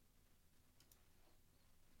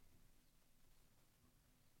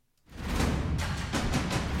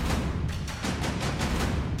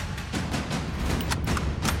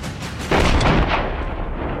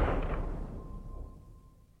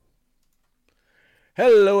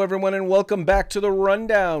Hello, everyone, and welcome back to The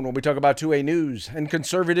Rundown, where we talk about 2A news and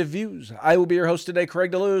conservative views. I will be your host today,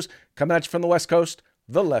 Craig DeLuz, coming at you from the West Coast,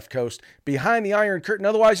 the left coast, behind the Iron Curtain,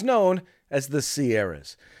 otherwise known as the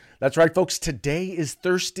Sierras. That's right, folks. Today is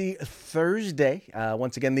Thirsty Thursday.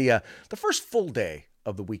 Once again, the first full day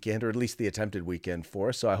of the weekend, or at least the attempted weekend for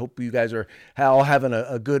us. So I hope you guys are all having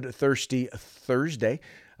a good Thirsty Thursday.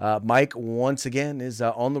 Mike, once again, is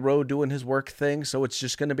on the road doing his work thing, so it's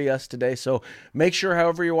just going to be us today. So make sure,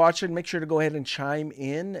 however you're watching, make sure to go ahead and chime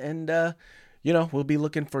in, and, we'll be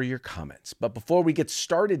looking for your comments. But before we get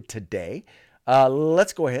started today,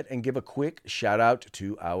 let's go ahead and give a quick shout out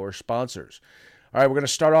to our sponsors. All right, we're going to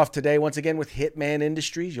start off today once again with Hitman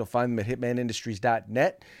Industries. You'll find them at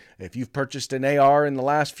hitmanindustries.net. If you've purchased an AR in the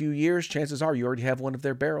last few years, chances are you already have one of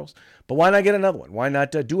their barrels. But why not get another one? Why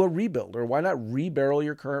not do a rebuild, or why not rebarrel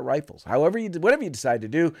your current rifles? Whatever you decide to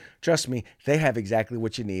do, trust me, they have exactly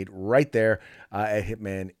what you need right there at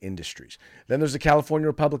Hitman Industries. Then there's the California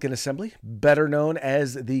Republican Assembly, better known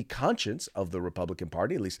as the conscience of the Republican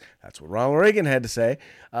Party. At least that's what Ronald Reagan had to say.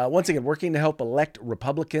 Once again, working to help elect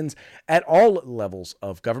Republicans at all levels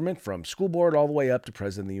of government, from school board all the way up to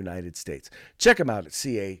President of the United States. Check them out at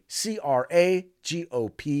cragop.org.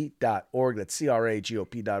 That's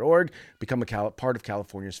cragop.org. Become a part of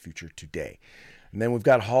California's future today. And then we've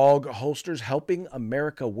got Hog Holsters, helping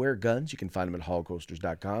America wear guns. You can find them at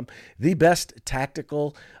hogholsters.com. The best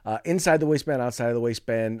tactical inside the waistband, outside the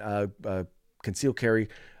waistband, concealed carry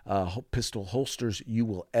pistol holsters you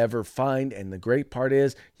will ever find. And the great part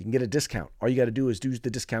is you can get a discount. All you got to do is use the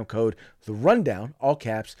discount code The Rundown, all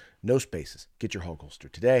caps, no spaces. Get your Hog Holster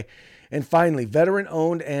today. And finally,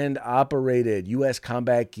 veteran-owned and operated,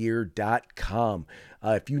 uscombatgear.com.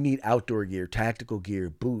 If you need outdoor gear, tactical gear,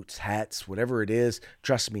 boots, hats, whatever it is,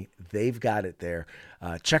 trust me, they've got it there.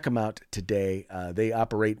 Check them out today. They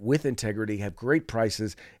operate with integrity, have great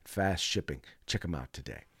prices, fast shipping. Check them out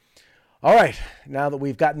today. All right, now that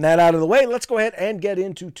we've gotten that out of the way, let's go ahead and get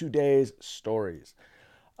into today's stories.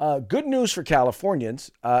 Good news for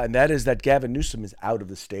Californians, and that is that Gavin Newsom is out of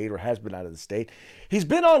the state, or has been out of the state. He's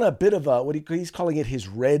been on a bit of he's calling it his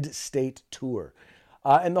red state tour.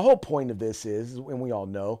 And the whole point of this is, and we all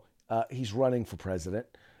know, he's running for president.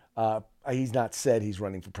 He's not said he's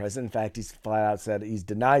running for president. In fact, he's flat out said he's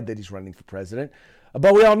denied that he's running for president.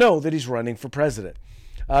 But we all know that he's running for president.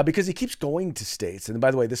 Because he keeps going to states. And by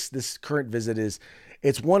the way, this current visit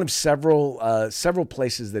it's one of several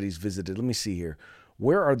places that he's visited. Let me see here.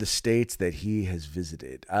 Where are the states that he has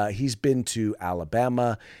visited? He's been to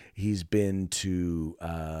Alabama. He's been to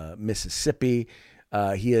Mississippi.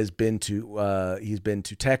 He's been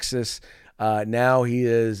to Texas. Now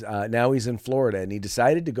he's in Florida, and he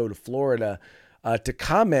decided to go to Florida to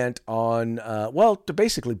comment on to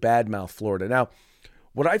basically badmouth Florida. Now,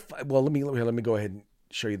 let me go ahead and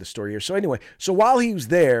show you the story here. So anyway, while he was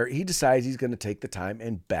there, he decides he's going to take the time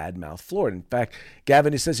and badmouth Florida. In fact,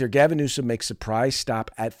 it says here, Gavin Newsom makes surprise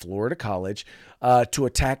stop at Florida College to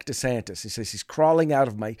attack DeSantis. He says he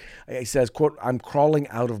says, quote, "I'm crawling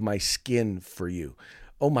out of my skin for you."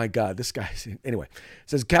 Oh my God, this guy's, anyway. It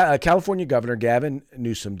says California Governor Gavin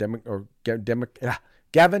Newsom, Governor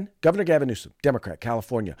Gavin Newsom, Democrat,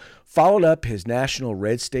 California, followed up his national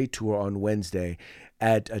red state tour on Wednesday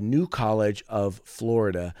at a new college of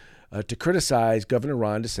Florida to criticize Governor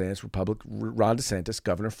Ron DeSantis,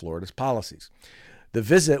 governor of Florida's policies. The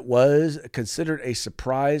visit was considered a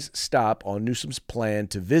surprise stop on Newsom's plan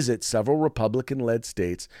to visit several Republican-led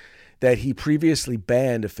states that he previously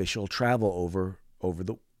banned official travel over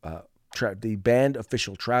the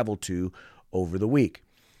week.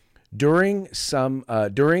 During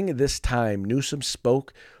this time, Newsom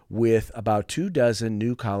spoke with about 24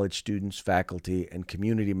 new college students, faculty, and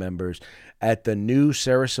community members at the new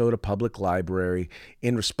Sarasota Public Library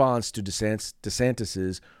in response to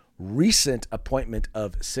DeSantis's recent appointment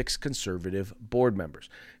of 6 conservative board members.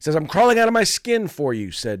 He says, "I'm crawling out of my skin for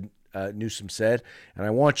you," Newsom said, "and I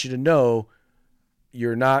want you to know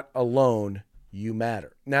you're not alone. You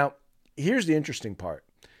matter." Now, here's the interesting part.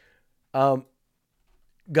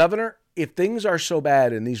 Governor, if things are so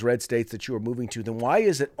bad in these red states that you are moving to, then why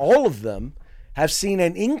is it all of them have seen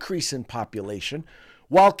an increase in population,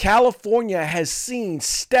 while California has seen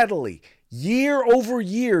steadily, year over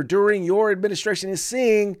year during your administration, is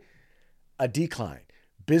seeing a decline?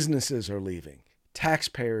 Businesses are leaving.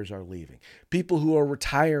 Taxpayers are leaving. People who are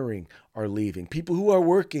retiring are leaving. People who are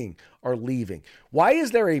working are leaving. Why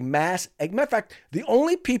is there a mass? As a matter of fact, the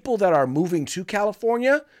only people that are moving to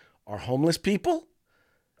California are homeless people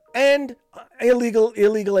and illegal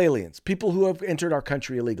aliens, people who have entered our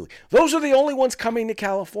country illegally. Those are the only ones coming to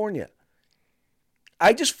California.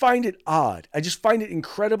 I just find it odd. I just find it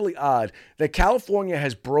incredibly odd that California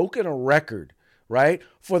has broken a record, right,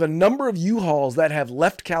 for the number of U-Hauls that have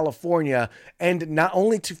left California and not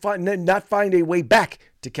only to not find a way back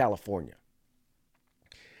to California.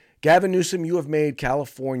 Gavin Newsom, you have made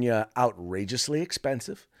California outrageously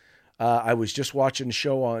expensive. I was just watching a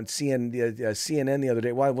show on CNN the other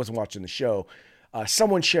day. Well, I wasn't watching the show.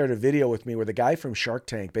 Someone shared a video with me where the guy from Shark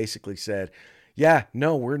Tank basically said, "Yeah,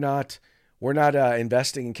 no, we're not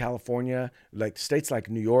investing in California, like states like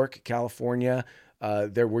New York, California.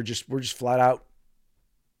 We're just flat out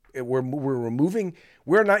we're removing.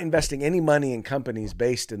 We're not investing any money in companies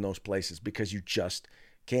based in those places because you just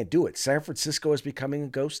can't do it. San Francisco is becoming a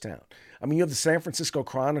ghost town. I mean, you have the San Francisco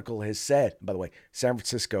Chronicle has said, by the way, San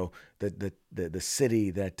Francisco, the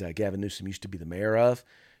city that Gavin Newsom used to be the mayor of,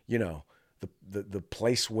 you know, the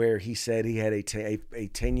place where he said he had a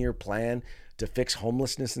 10-year plan to fix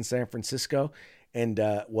homelessness in San Francisco. And,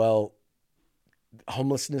 well,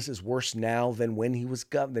 homelessness is worse now than when he was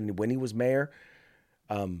mayor.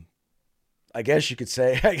 I guess you could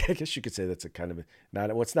say that's a kind of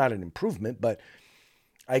not an improvement, but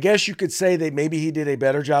I guess you could say that maybe he did a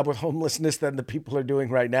better job with homelessness than the people are doing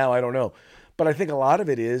right now. I don't know. But I think a lot of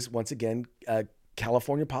it is, once again,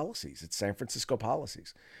 California policies. It's San Francisco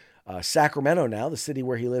policies. Sacramento now, the city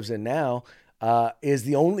where he lives in now, is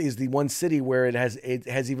the one city where it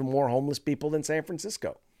has even more homeless people than San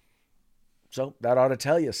Francisco. So that ought to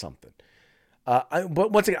tell you something.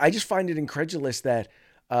 But once again, I just find it incredulous that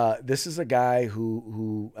this is a guy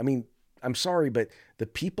who I mean, I'm sorry, but the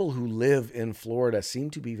people who live in Florida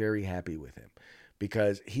seem to be very happy with him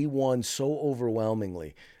because he won so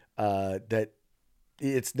overwhelmingly that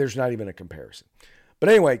there's not even a comparison. But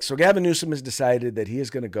anyway, so Gavin Newsom has decided that he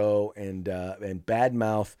is going to go and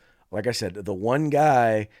badmouth, like I said, the one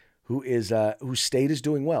guy whose state is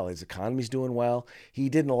doing well. His economy's doing well. He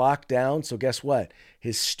didn't lock down, so guess what?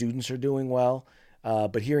 His students are doing well.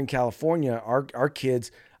 But here in California, our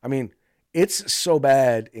kids, I mean, it's so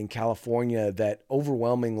bad in California that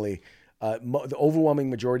overwhelmingly, the overwhelming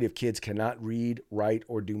majority of kids cannot read, write,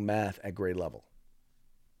 or do math at grade level.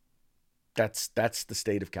 That's the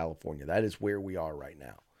state of California. That is where we are right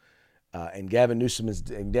now. And Gavin Newsom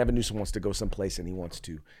wants to go someplace and he wants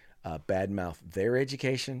to badmouth their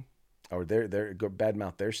education or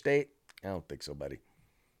badmouth their state. I don't think so, buddy.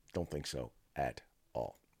 Don't think so at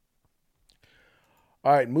all.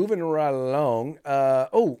 All right, moving right along.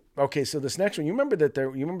 Okay. So this next one, you remember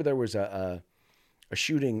there was a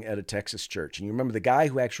shooting at a Texas church, and you remember the guy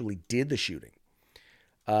who actually did the shooting.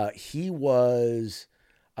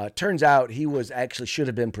 Turns out he was actually should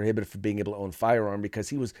have been prohibited from being able to own a firearm because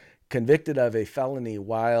he was convicted of a felony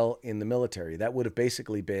while in the military. That would have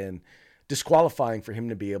basically been disqualifying for him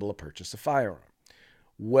to be able to purchase a firearm.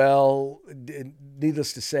 Well,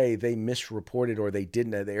 needless to say, they misreported, or they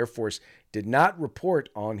didn't. The Air Force did not report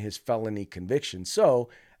on his felony conviction. So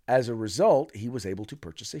as a result, he was able to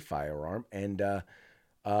purchase a firearm. And,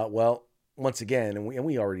 well, once again, and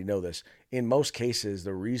we already know this, in most cases,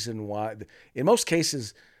 a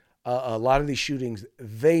lot of these shootings,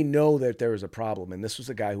 they know that there is a problem. And this was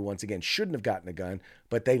a guy who, once again, shouldn't have gotten a gun,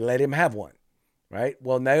 but they let him have one, right?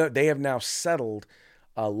 Well, now they have now settled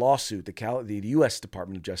a lawsuit. The U.S.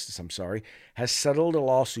 Department of Justice, has settled a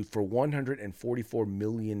lawsuit for $144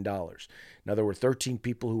 million. Now, there were 13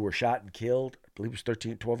 people who were shot and killed. I believe it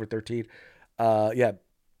was 12 or 13. I'm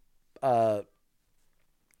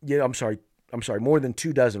sorry. More than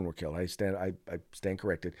 24 were killed. I stand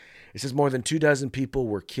corrected. It says more than 24 people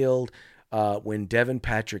were killed when Devin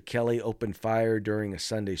Patrick Kelly opened fire during a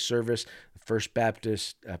Sunday service. The First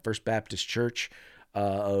Baptist Church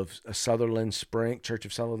of Sutherland Springs, Church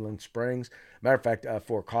of Sutherland Springs. Matter of fact,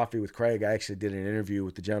 for Coffee with Craig, I actually did an interview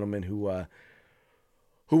with the gentleman who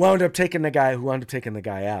wound up taking the guy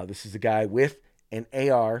out. This is a guy with an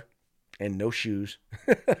AR and no shoes.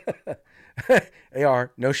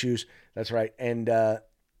 AR, no shoes. That's right. And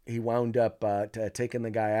he wound up taking the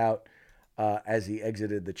guy out as he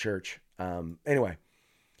exited the church. Anyway,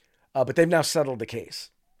 but they've now settled the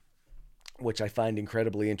case, which I find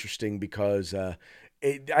incredibly interesting because I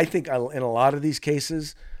think in a lot of these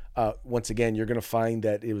cases, once again, you're going to find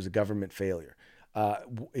that it was a government failure.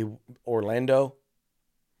 Orlando,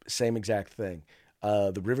 same exact thing.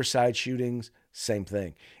 The Riverside shootings, same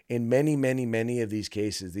thing. In many, many, many of these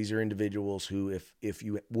cases, these are individuals who, if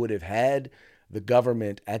you would have had the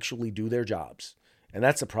government actually do their jobs, and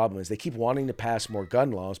that's the problem, is they keep wanting to pass more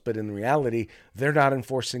gun laws, but in reality, they're not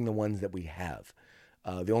enforcing the ones that we have.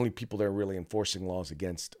 The only people that are really enforcing laws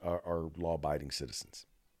against are law-abiding citizens.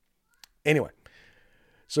 Anyway,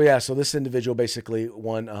 So this individual basically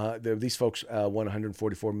won. These folks won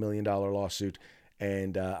 $144 million lawsuit,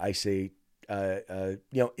 and I say,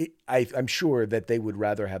 I'm sure that they would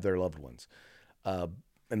rather have their loved ones. And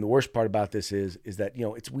the worst part about this is that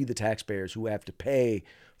it's we the taxpayers who have to pay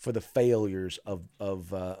for the failures of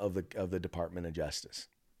the Department of Justice.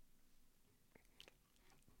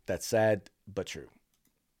 That's sad but true.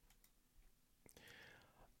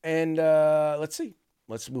 And let's see.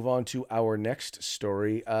 Let's move on to our next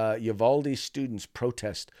story. Uvalde students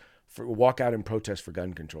walk out and protest for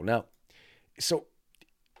gun control. Now, so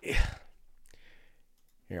here,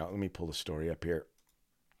 let me pull the story up here.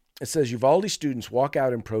 It says Uvalde students walk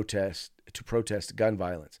out and protest gun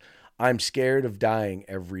violence. I'm scared of dying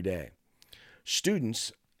every day.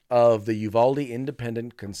 Students of the Uvalde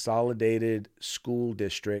Independent Consolidated School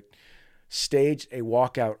District staged a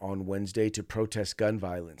walkout on Wednesday to protest gun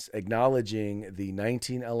violence, acknowledging the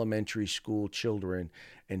 19 elementary school children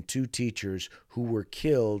and 2 teachers who were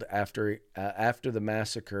killed after the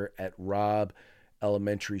massacre at Robb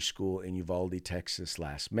Elementary School in Uvalde, Texas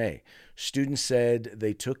last May. Students said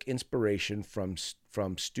they took inspiration from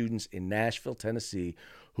students in Nashville, Tennessee,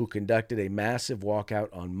 who conducted a massive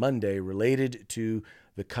walkout on Monday related to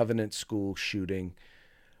the Covenant School shooting,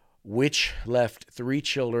 which left 3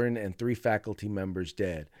 children and 3 faculty members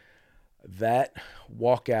dead. That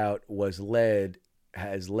walkout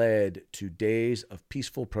has led to days of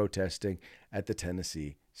peaceful protesting at the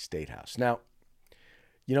Tennessee State House. Now,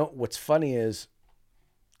 what's funny is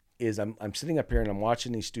I'm sitting up here and I'm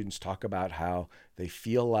watching these students talk about how they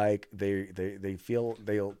feel like they're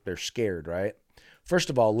scared, right?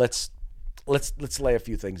 First of all, let's lay a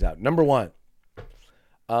few things out. Number one,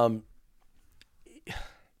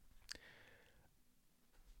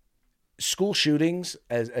 school shootings,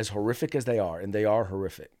 as horrific as they are, and they are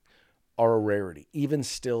horrific, are a rarity. Even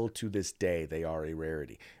still to this day, they are a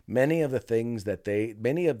rarity. Many of the things that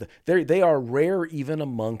they are rare even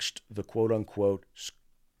amongst the quote unquote,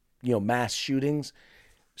 mass shootings.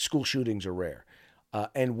 School shootings are rare.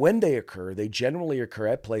 And when they occur, they generally occur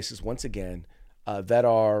at places, once again, that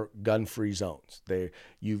are gun-free zones.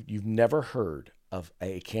 You've never heard of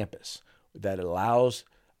a campus that allows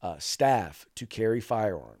staff to carry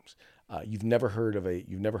firearms. You've never heard of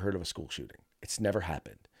a school shooting. It's never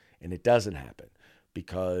happened, and it doesn't happen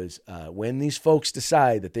because when these folks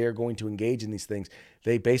decide that they are going to engage in these things,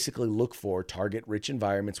 they basically look for target-rich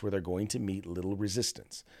environments where they're going to meet little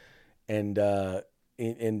resistance. And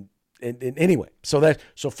anyway,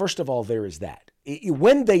 so first of all, there is that.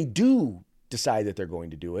 When they do decide that they're going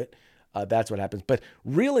to do it, that's what happens. But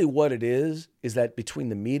really what it is that between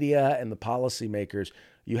the media and the policymakers,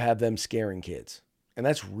 you have them scaring kids. And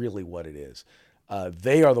that's really what it is.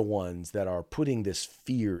 They are the ones that are putting this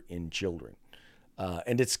fear in children.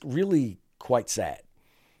 And it's really quite sad.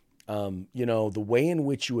 The way in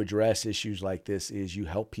which you address issues like this is you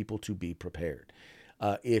help people to be prepared.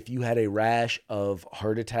 If you had a rash of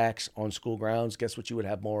heart attacks on school grounds, guess what you would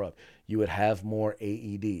have more of? You would have more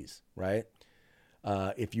AEDs, right?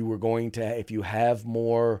 If you have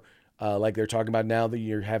more, like they're talking about now that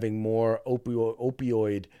you're having more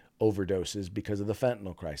opioid overdoses because of the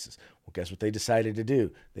fentanyl crisis. Well, guess what they decided to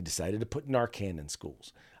do? They decided to put Narcan in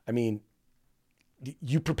schools. I mean,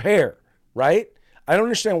 you prepare, right? I don't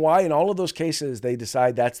understand why in all of those cases they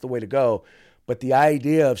decide that's the way to go. But the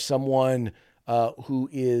idea of someone who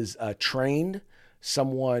is trained,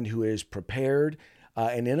 someone who is prepared,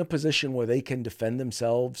 and in a position where they can defend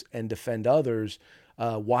themselves and defend others,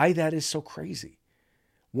 why that is so crazy.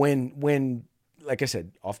 When, like I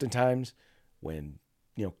said, oftentimes when,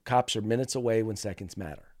 cops are minutes away when seconds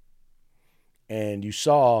matter. And you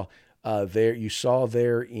saw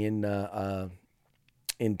there in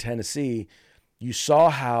Tennessee, you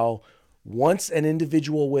saw how once an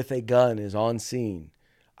individual with a gun is on scene,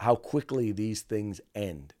 how quickly these things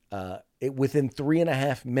end. Within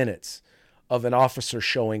 3.5 minutes of an officer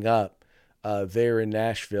showing up there in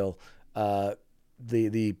Nashville,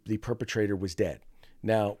 the perpetrator was dead.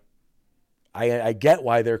 Now, I get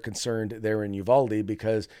why they're concerned there in Uvalde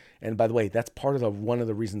because, and by the way, that's one of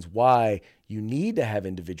the reasons why you need to have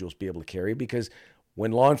individuals be able to carry, because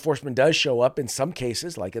when law enforcement does show up, in some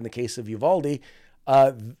cases, like in the case of Uvalde,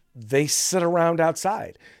 they sit around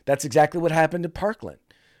outside. That's exactly what happened at Parkland,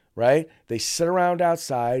 right? They sit around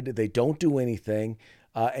outside. They don't do anything,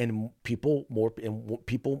 and more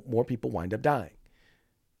people wind up dying.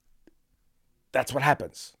 That's what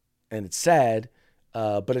happens, and it's sad,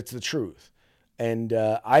 but it's the truth. And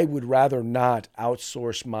I would rather not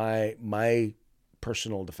outsource my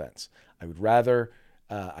personal defense. I would rather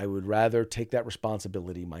take that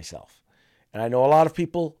responsibility myself. And I know a lot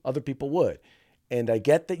of other people would. And I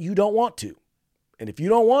get that you don't want to. And if you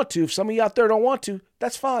don't want to, if some of you out there don't want to,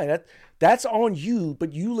 that's fine. That's on you,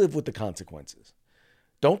 but you live with the consequences.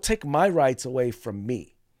 Don't take my rights away from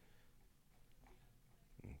me.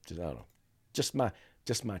 I don't know. Just my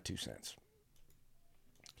 2 cents.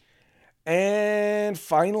 And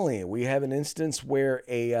finally, we have an instance where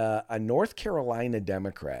a North Carolina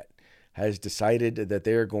Democrat has decided that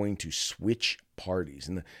they're going to switch parties.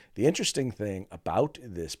 And the interesting thing about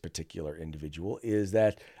this particular individual is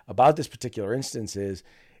that, about this particular instance is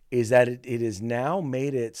that it has now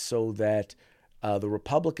made it so that the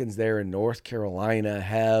Republicans there in North Carolina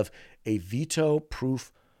have a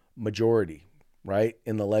veto-proof majority, right,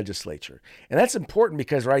 in the legislature. And that's important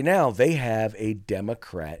because right now they have a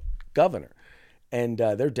Democrat governor. And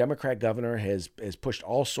their Democrat governor has pushed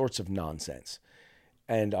all sorts of nonsense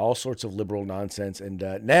and all sorts of liberal nonsense. And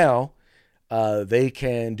now they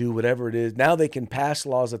can do whatever it is. Now they can pass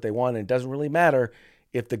laws that they want. And it doesn't really matter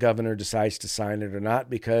if the governor decides to sign it or not,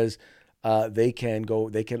 because they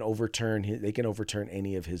can overturn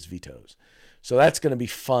any of his vetoes. So that's going to be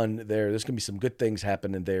fun there. There's going to be some good things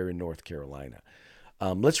happening there in North Carolina.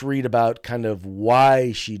 Let's read about kind of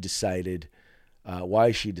why she decided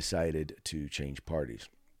to change parties.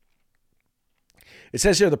 It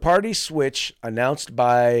says here, the party switch announced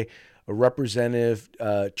by Representative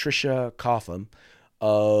Tricia Cotham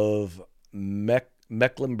of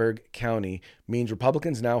Mecklenburg County means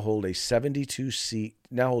Republicans now hold 72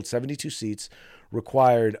 seats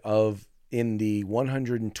required in the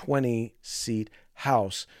 120 seat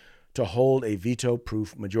House to hold a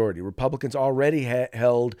veto-proof majority. Republicans already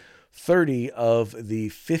held 30 of the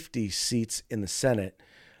 50 seats in the Senate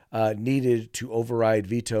needed to override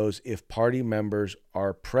vetoes if party members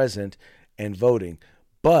are present and voting.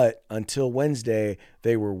 But until Wednesday,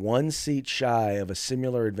 they were 1 seat shy of a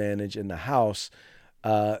similar advantage in the House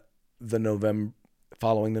following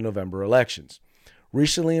the November elections.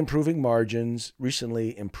 Recently improving margins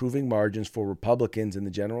for Republicans in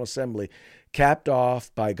the General Assembly, capped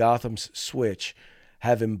off by Gotham's switch,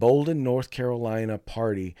 have emboldened North Carolina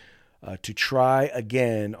party to try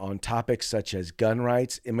again on topics such as gun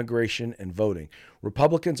rights, immigration, and voting.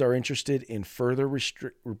 Republicans are interested in further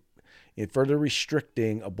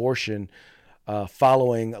restricting abortion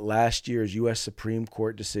following last year's U.S. Supreme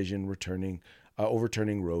Court decision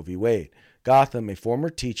overturning Roe v. Wade. Gotham, a former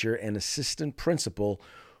teacher and assistant principal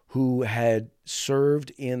who had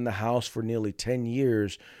served in the House for nearly 10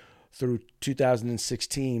 years through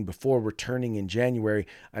 2016 before returning in January,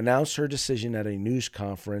 announced her decision at a news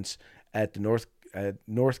conference at the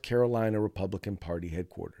North Carolina Republican Party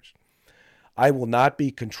headquarters. I will not be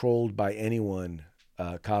controlled by anyone,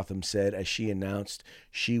 Cotham said, as she announced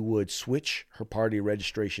she would switch her party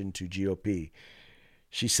registration to GOP.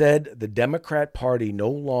 She said the Democrat Party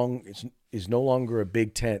is no longer a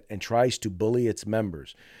big tent and tries to bully its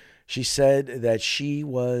members. She said that she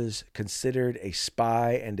was considered a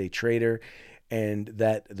spy and a traitor, and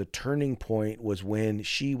that the turning point was when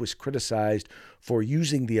she was criticized for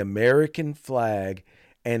using the American flag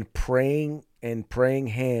and praying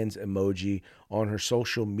hands emoji on her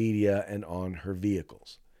social media and on her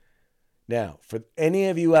vehicles. Now, for any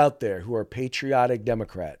of you out there who are patriotic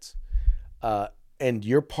Democrats, and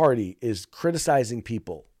your party is criticizing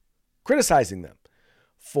them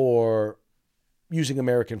for using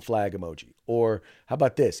American flag emoji, or how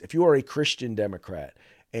about this? If you are a Christian Democrat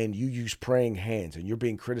and you use praying hands and you're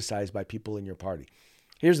being criticized by people in your party,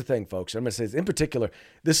 here's the thing, folks. I'm going to say this in particular.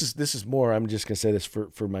 This is more. I'm just going to say this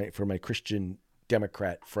for my Christian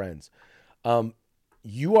Democrat friends.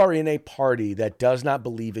 You are in a party that does not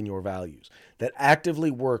believe in your values, that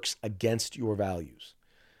actively works against your values.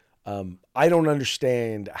 I don't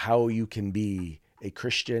understand how you can be a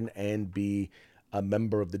Christian and be a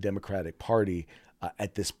member of the Democratic Party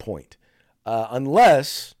at this point.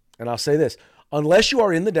 Unless, and I'll say this, unless you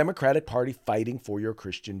are in the Democratic Party fighting for your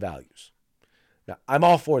Christian values. Now, I'm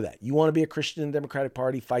all for that. You want to be a Christian in the Democratic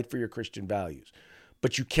Party, fight for your Christian values.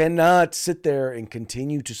 But you cannot sit there and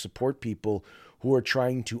continue to support people who are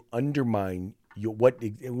trying to undermine your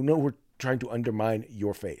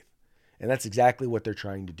faith. And that's exactly what they're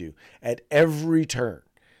trying to do at every turn.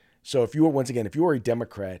 So if you are a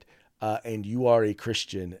Democrat and you are a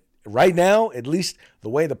Christian, right now, at least the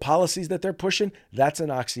way the policies that they're pushing, that's an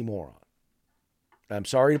oxymoron. I'm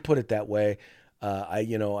sorry to put it that way.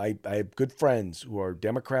 I have good friends who are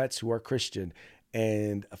Democrats who are Christian,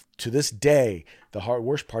 and to this day, the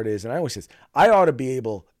worst part is, and I always say, I ought to be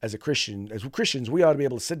able, as Christians, we ought to be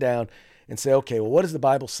able to sit down and say, okay, well, what does the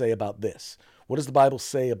Bible say about this? What does the Bible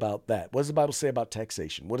say about that? What does the Bible say about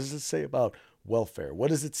taxation? What does it say about welfare? What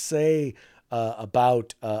does it say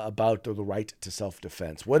about the right to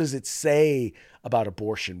self-defense? What does it say about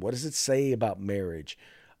abortion? What does it say about marriage,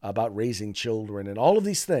 about raising children, and all of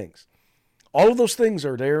these things? All of those things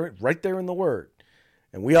are there, right there in the Word.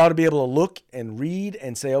 And we ought to be able to look and read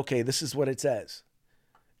and say, okay, this is what it says,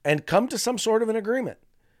 and come to some sort of an agreement,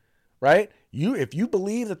 right? If you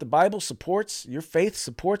believe that the Bible supports, your faith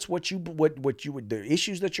supports the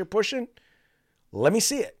issues that you're pushing, let me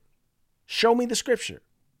see it. Show me the scripture.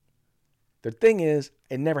 The thing is,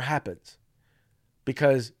 it never happens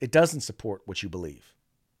because it doesn't support what you believe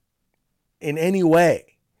in any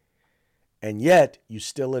way. And yet you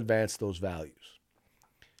still advance those values.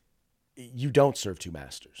 You don't serve two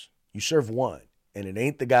masters. You serve one, and it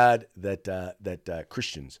ain't the God that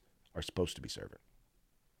Christians are supposed to be serving.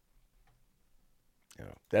 You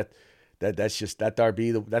know, that's just that there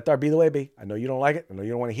be the way be. I know you don't like it. I know you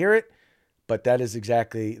don't want to hear it, but that is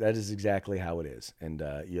exactly how it is, and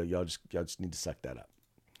y'all just need to suck that up.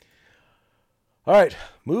 All right,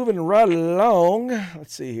 moving right along.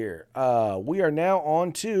 Let's see here. We are now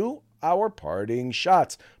on to our parting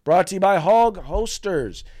shots, brought to you by Hog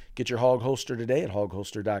Holsters. Get your Hog Holster today at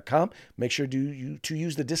hogholster.com. Make sure to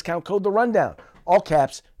use the discount code The Rundown. All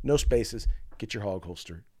caps, no spaces. Get your Hog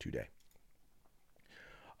Holster today.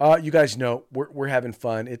 You guys know we're having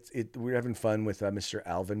fun. We're having fun with Mr.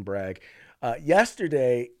 Alvin Bragg.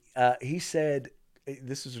 Yesterday, he said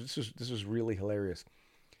this was really hilarious.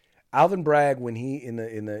 Alvin Bragg, when he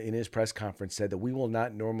in his press conference, said that we will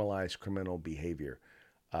not normalize criminal behavior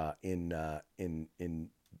in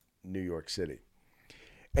New York City.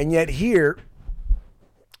 And yet here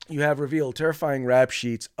you have revealed terrifying rap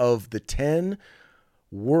sheets of the 10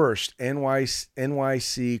 worst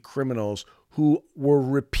NYC criminals who were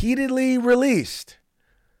repeatedly released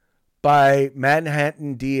by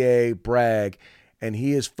Manhattan DA Bragg, and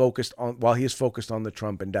he is focused on the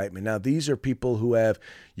Trump indictment. Now, these are people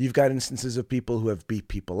you've got instances of people who have beat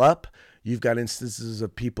people up. You've got instances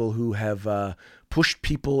of people who have pushed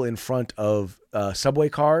people in front of subway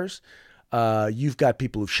cars. You've got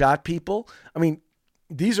people who've shot people. I mean,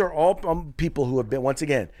 these are all people who have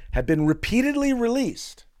been repeatedly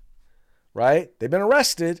released, right? They've been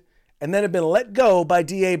arrested and then have been let go by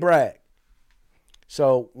DA Bragg.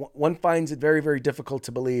 So one finds it very, very difficult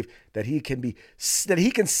to believe that he can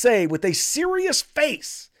say with a serious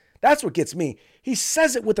face. That's what gets me. He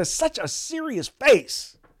says it with such a serious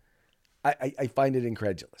face. I find it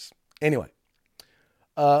incredulous. Anyway,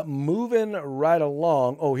 moving right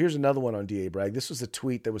along. Oh, here's another one on DA Bragg. This was a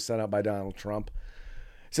tweet that was sent out by Donald Trump.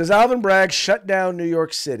 It says, Alvin Bragg shut down New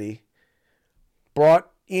York City, brought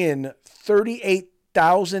in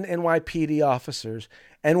 38,000 NYPD officers,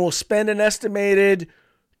 and will spend an estimated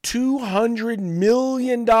 $200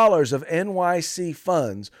 million of NYC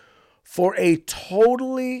funds for a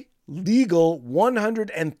totally legal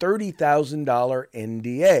 $130,000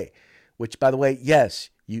 NDA, which, by the way, yes,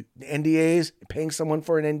 NDAs, paying someone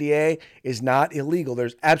for an NDA is not illegal.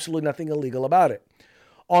 There's absolutely nothing illegal about it.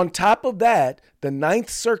 On top of that, the Ninth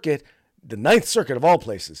Circuit of all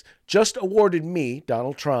places, just awarded me,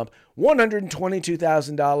 Donald Trump,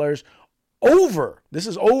 $122,000 over. This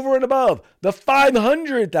is over and above the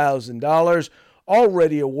 $500,000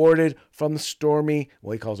 already awarded from Stormy,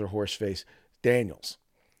 he calls her Horseface, Daniels.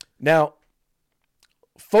 Now,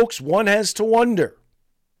 folks, one has to wonder.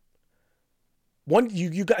 One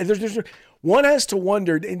has to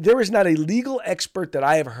wonder, and there is not a legal expert that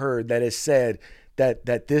I have heard that has said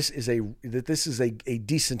that this is a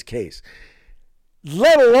decent case,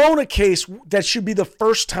 let alone a case that should be the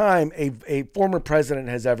first time a former president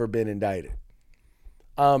has ever been indicted.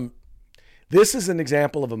 This is an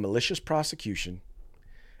example of a malicious prosecution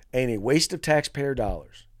and a waste of taxpayer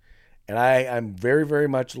dollars. And I'm very, very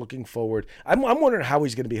much looking forward. I'm wondering how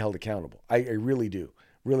he's going to be held accountable. I really do.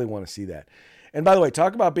 Really want to see that. And by the way,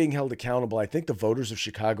 talk about being held accountable. I think the voters of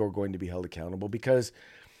Chicago are going to be held accountable because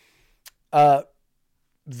the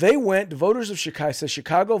voters of Chicago, says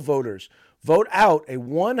Chicago voters vote out a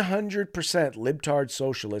 100% libtard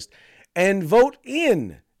socialist and vote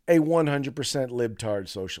in a 100% libtard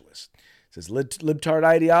socialist. It says libtard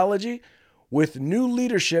ideology. With new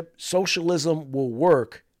leadership, socialism will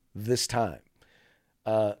work this time.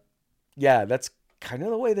 Yeah, that's kind of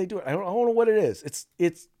the way they do it. I don't know what it is.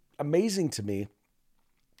 It's amazing to me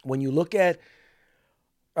when you look at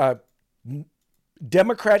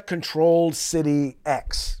Democrat-controlled city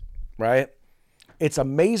X, right? It's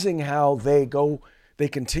amazing how they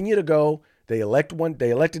continue to go. They elect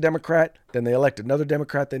a Democrat, then they elect another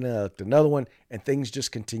Democrat, then they elect another one, and things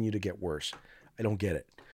just continue to get worse. I don't get it.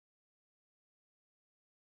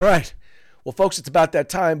 All right. Well, folks, it's about that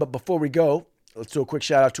time, but before we go, let's do a quick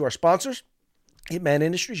shout out to our sponsors. Hitman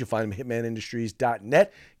Industries, you'll find them at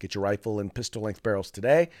hitmanindustries.net. Get your rifle and pistol length barrels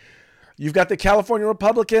today. You've got the California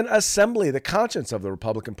Republican Assembly, the conscience of the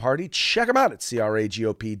Republican Party. Check them out at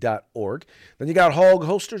cragop.org. Then you got Hog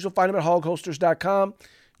Holsters. You'll find them at hogholsters.com.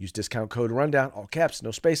 Use discount code RUNDOWN, all caps,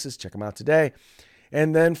 no spaces. Check them out today.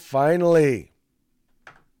 And then finally,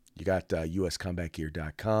 you got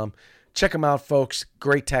uscombatgear.com. Check them out, folks.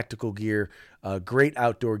 Great tactical gear, great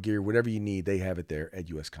outdoor gear, whatever you need, they have it there at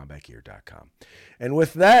uscombatgear.com. And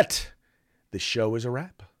with that, the show is a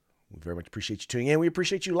wrap. We very much appreciate you tuning in. We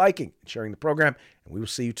appreciate you liking and sharing the program, and we will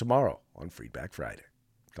see you tomorrow on Feedback Friday.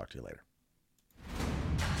 Talk to you later.